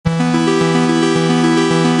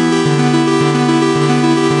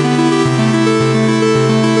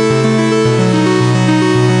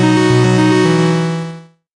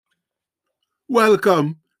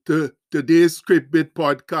Welcome to today's Script Bit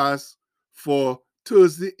podcast for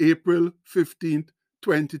Thursday, April 15th,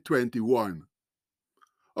 2021.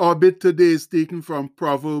 Our bit today is taken from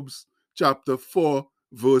Proverbs chapter 4,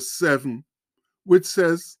 verse 7, which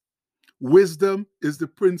says, "Wisdom is the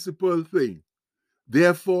principal thing.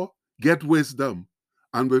 Therefore, get wisdom,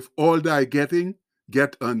 and with all thy getting,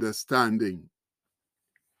 get understanding."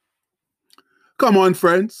 Come on,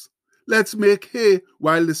 friends. Let's make hay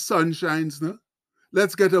while the sun shines now.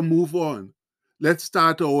 Let's get a move on. Let's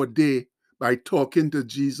start our day by talking to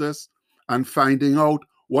Jesus and finding out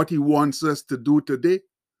what he wants us to do today.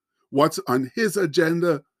 What's on his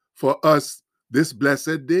agenda for us this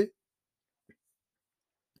blessed day?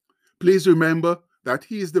 Please remember that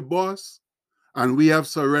he is the boss and we have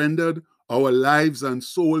surrendered our lives and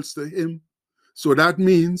souls to him. So that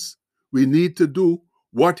means we need to do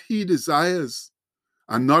what he desires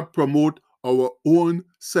and not promote our own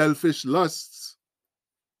selfish lusts.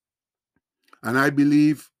 And I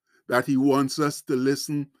believe that he wants us to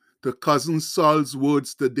listen to Cousin Saul's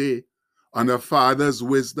words today on a father's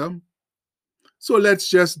wisdom. So let's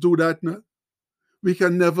just do that now. We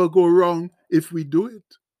can never go wrong if we do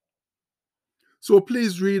it. So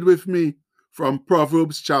please read with me from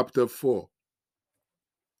Proverbs chapter 4.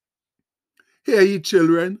 "Hear ye,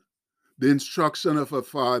 children, the instruction of a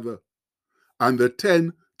father, and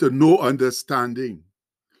attend to no understanding.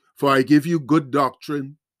 For I give you good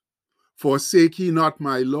doctrine. Forsake ye not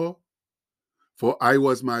my law. For I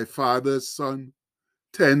was my father's son,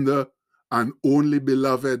 tender and only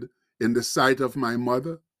beloved in the sight of my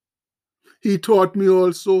mother. He taught me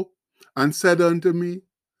also, and said unto me,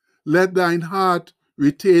 Let thine heart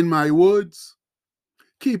retain my words.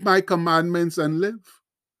 Keep my commandments and live."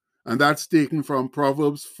 And that's taken from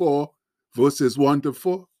Proverbs 4, verses 1 to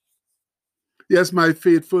 4. Yes, my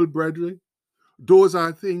faithful brethren, those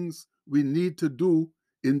are things we need to do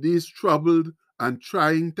in these troubled and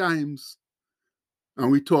trying times.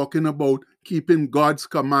 And we're talking about keeping God's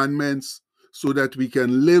commandments so that we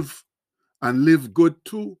can live and live good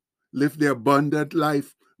too, live the abundant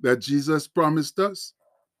life that Jesus promised us.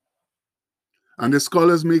 And the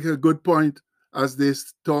scholars make a good point as they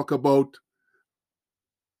talk about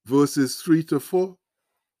verses 3 to 4.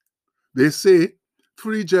 They say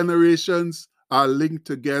 3 generations are linked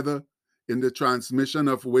together in the transmission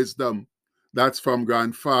of wisdom. That's from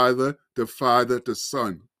grandfather to father to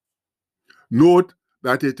son. Note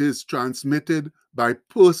that it is transmitted by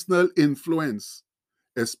personal influence,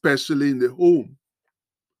 especially in the home.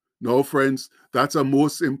 Now, friends, that's a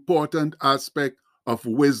most important aspect of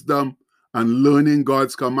wisdom and learning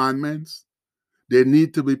God's commandments. They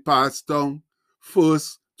need to be passed down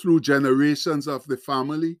first through generations of the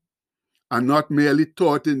family and not merely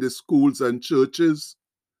taught in the schools and churches.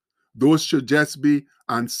 Those should just be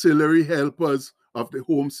ancillary helpers of the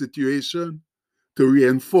home situation to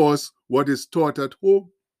reinforce what is taught at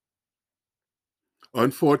home.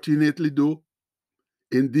 Unfortunately, though,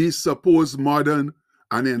 in these supposed modern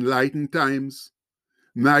and enlightened times,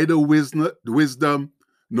 neither wisdom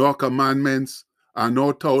nor commandments are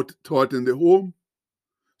now taught in the home.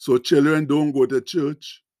 So children don't go to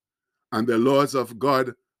church, and the laws of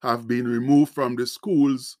God have been removed from the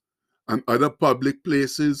schools and other public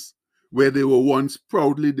places where they were once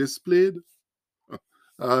proudly displayed.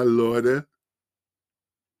 Ah, Lord.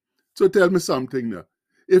 So tell me something now.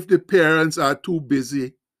 If the parents are too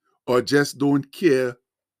busy or just don't care,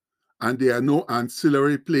 and there are no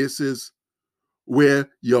ancillary places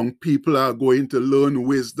where young people are going to learn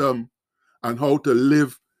wisdom and how to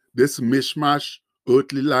live this mishmash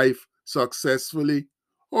earthly life successfully,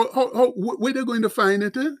 where are they going to find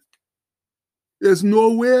it? There's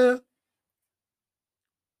nowhere.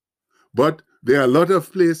 But there are a lot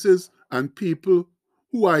of places and people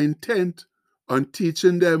who are intent on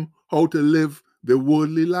teaching them how to live the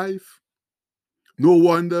worldly life. No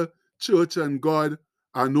wonder church and God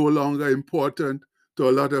are no longer important to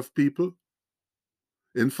a lot of people.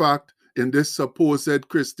 In fact, in this supposed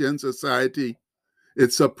Christian society,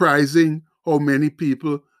 it's surprising how many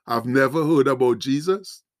people have never heard about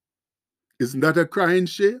Jesus. Isn't that a crying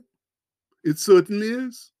shame? It certainly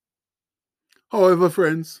is. However,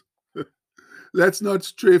 friends, let's not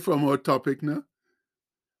stray from our topic now.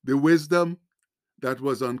 The wisdom that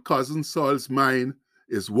was on Cousin Saul's mind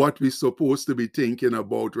is what we're supposed to be thinking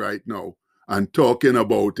about right now and talking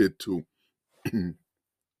about it too.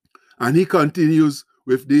 And he continues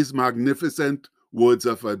with these magnificent words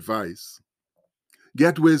of advice.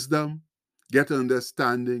 "Get wisdom, get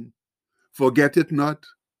understanding. Forget it not,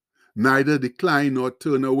 neither decline nor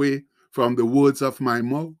turn away from the words of my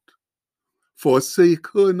mouth. Forsake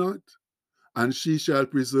her not, and she shall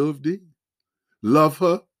preserve thee. Love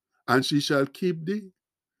her, and she shall keep thee.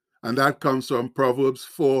 And that comes from Proverbs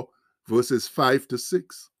 4, verses 5 to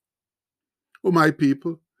 6. Oh, my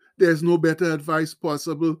people, there's no better advice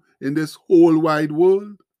possible in this whole wide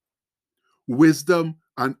world. Wisdom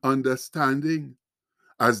and understanding,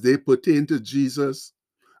 as they pertain to Jesus,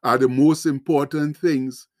 are the most important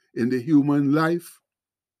things in the human life.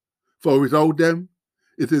 For without them,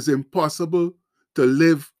 it is impossible to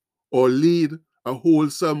live or lead a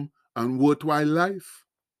wholesome and worthwhile life.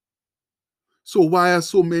 So why are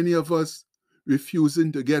so many of us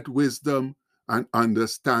refusing to get wisdom and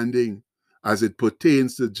understanding as it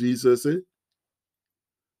pertains to Jesus?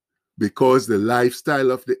 Because the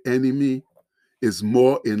lifestyle of the enemy is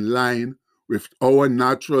more in line with our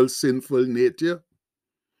natural sinful nature,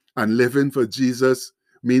 and living for Jesus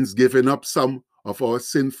means giving up some of our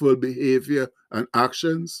sinful behavior and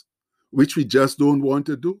actions, which we just don't want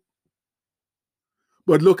to do.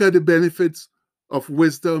 But look at the benefits of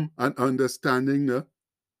wisdom and understanding.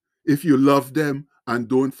 If you love them and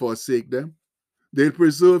don't forsake them, they'll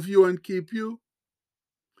preserve you and keep you.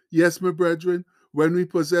 Yes, my brethren, when we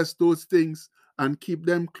possess those things and keep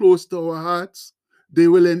them close to our hearts, they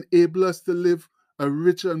will enable us to live a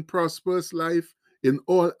rich and prosperous life in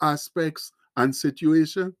all aspects and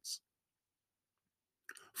situations.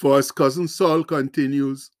 For as Cousin Saul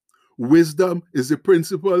continues, wisdom is the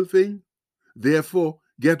principal thing. Therefore,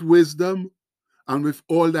 get wisdom, and with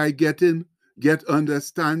all thy getting, get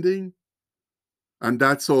understanding. And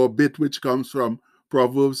that's our bit which comes from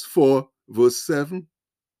Proverbs 4, verse 7.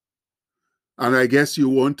 And I guess you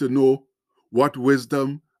want to know what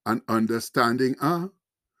wisdom and understanding are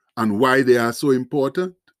and why they are so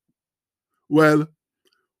important. Well,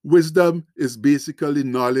 wisdom is basically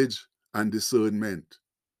knowledge and discernment.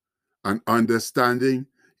 And understanding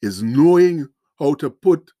is knowing how to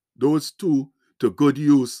put those two to good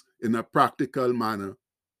use in a practical manner.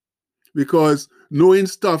 Because knowing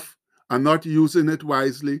stuff and not using it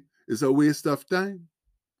wisely is a waste of time.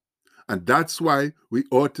 And that's why we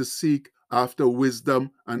ought to seek after wisdom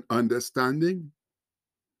and understanding.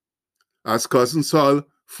 As Cousin Saul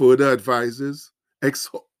further advises,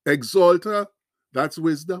 exalt her, that's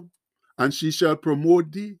wisdom, and she shall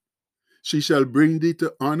promote thee. She shall bring thee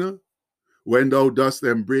to honor when thou dost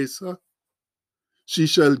embrace her. She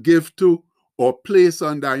shall give to or place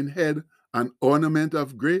on thine head an ornament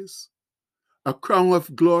of grace. A crown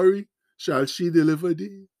of glory shall she deliver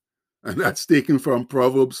thee. And that's taken from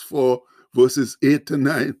Proverbs 4, verses 8 to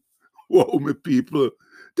 9. Wow, my people,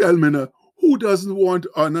 tell me now, who doesn't want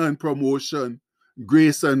honor and promotion,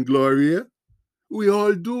 grace and glory? We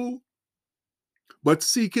all do. But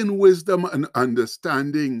seeking wisdom and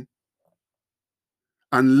understanding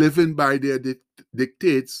and living by their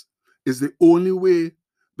dictates is the only way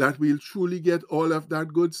that we'll truly get all of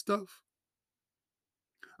that good stuff.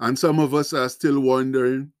 And some of us are still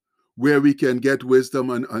wondering where we can get wisdom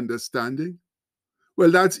and understanding.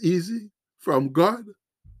 Well, that's easy, from God.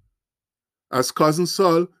 As Cousin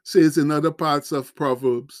Saul says in other parts of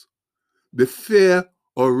Proverbs, the fear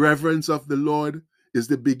or reverence of the Lord is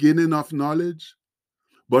the beginning of knowledge,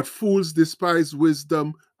 but fools despise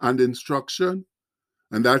wisdom and instruction.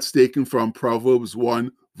 And that's taken from Proverbs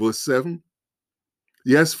 1, verse 7.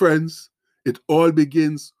 Yes, friends, it all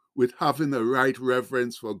begins with having a right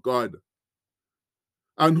reverence for God.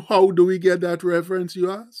 And how do we get that reverence,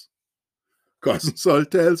 you ask? Cousin Saul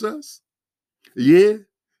tells us, yea,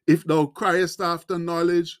 if thou criest after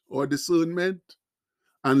knowledge or discernment,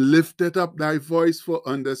 and lifteth up thy voice for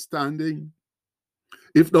understanding,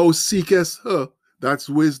 if thou seekest her, that's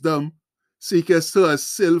wisdom, seekest her as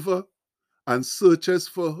silver, and searchest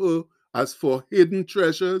for her as for hidden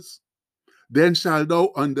treasures, then shalt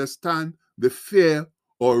thou understand the fear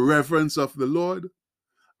or reverence of the Lord,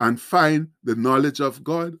 and find the knowledge of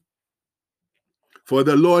God. For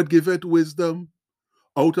the Lord giveth wisdom,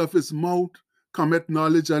 out of his mouth cometh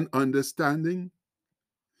knowledge and understanding.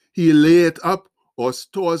 He layeth up or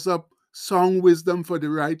stores up sound wisdom for the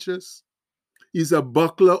righteous. He's a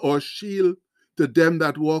buckler or shield to them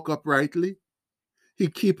that walk uprightly. He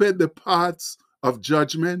keepeth the paths of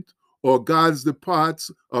judgment, or guards the paths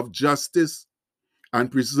of justice,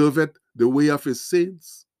 and preserveth the way of his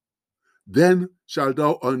saints. Then shalt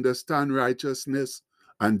thou understand righteousness,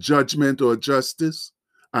 and judgment or justice,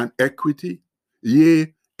 and equity,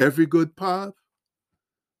 yea, every good path.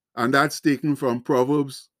 And that's taken from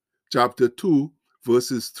Proverbs chapter 2,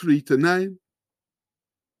 verses 3 to 9.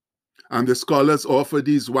 And the scholars offer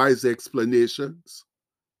these wise explanations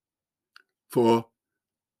for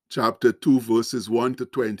chapter 2, verses 1 to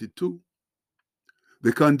 22.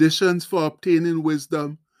 The conditions for obtaining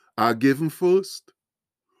wisdom are given first.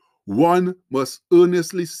 One must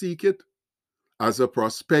earnestly seek it, as a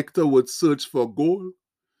prospector would search for gold.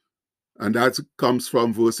 And that comes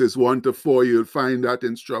from verses 1 to 4. You'll find that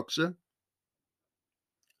instruction.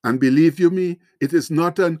 And believe you me, it is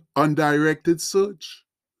not an undirected search.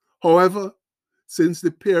 However, since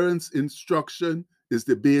the parent's instruction is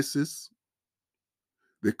the basis,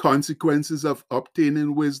 the consequences of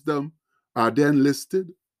obtaining wisdom are then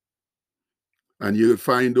listed. And you'll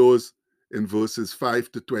find those in verses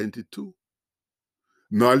 5 to 22.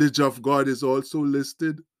 Knowledge of God is also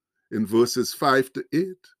listed in verses 5 to 8.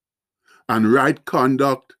 And right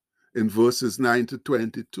conduct in verses 9 to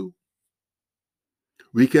 22.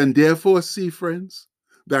 We can therefore see, friends,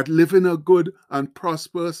 that living a good and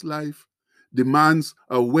prosperous life demands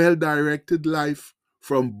a well-directed life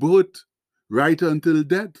from birth right until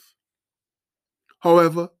death.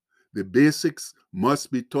 However, the basics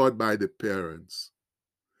must be taught by the parents.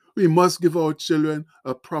 We must give our children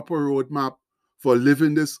a proper roadmap for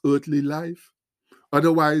living this earthly life.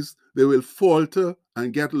 Otherwise, they will falter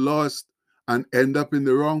and get lost and end up in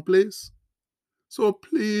the wrong place. So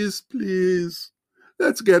please, please,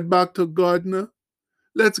 let's get back to God now.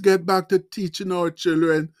 Let's get back to teaching our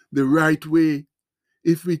children the right way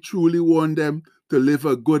if we truly want them to live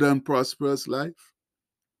a good and prosperous life.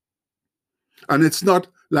 And it's not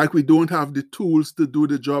like we don't have the tools to do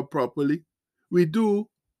the job properly. We do,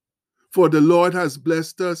 for the Lord has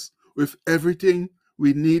blessed us with everything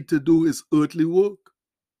we need to do His earthly work.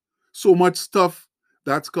 So much stuff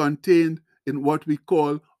that's contained in what we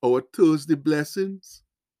call our Thursday blessings.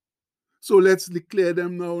 So let's declare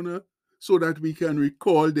them now, so that we can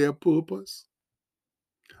recall their purpose.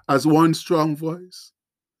 As one strong voice,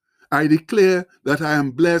 I declare that I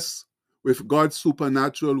am blessed with God's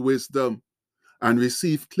supernatural wisdom and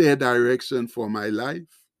receive clear direction for my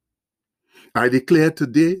life. I declare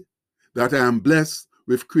today that I am blessed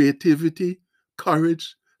with creativity,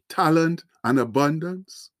 courage, talent, and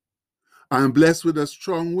abundance. I am blessed with a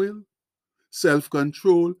strong will,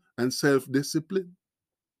 self-control, and self-discipline.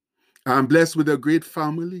 I am blessed with a great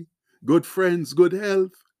family, good friends, good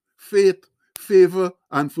health, faith, favor,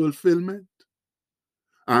 and fulfillment.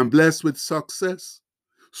 I am blessed with success,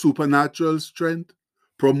 supernatural strength,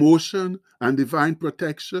 promotion, and divine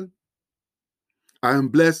protection. I am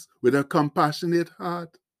blessed with a compassionate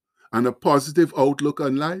heart and a positive outlook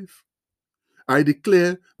on life. I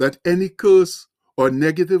declare that any curse or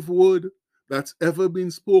negative word that's ever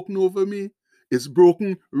been spoken over me is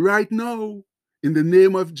broken right now in the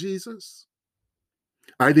name of Jesus.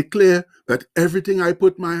 I declare that everything I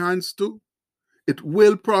put my hands to, it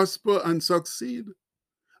will prosper and succeed.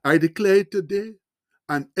 I declare it today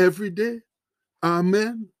and every day.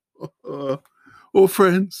 Amen. Oh,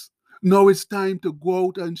 friends, now it's time to go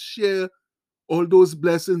out and share all those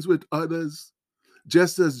blessings with others,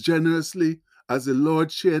 just as generously as the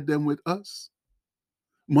Lord shared them with us.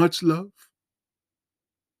 Much love.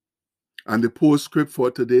 And the postscript for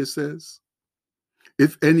today says,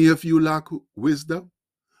 if any of you lack wisdom,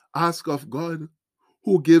 ask of God,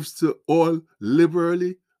 who gives to all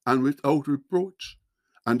liberally and without reproach.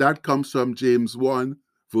 And that comes from James 1,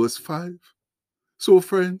 verse 5. So,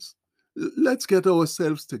 friends, let's get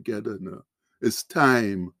ourselves together now. It's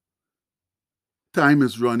time. Time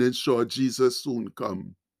is running short. Jesus soon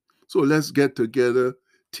come. So let's get together,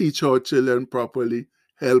 teach our children properly,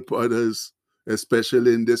 help others,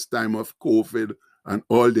 especially in this time of COVID and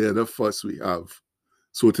all the other fuss we have.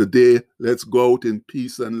 So today, let's go out in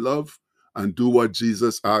peace and love and do what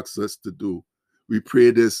Jesus asks us to do. We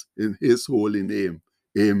pray this in His holy name.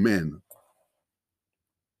 Amen.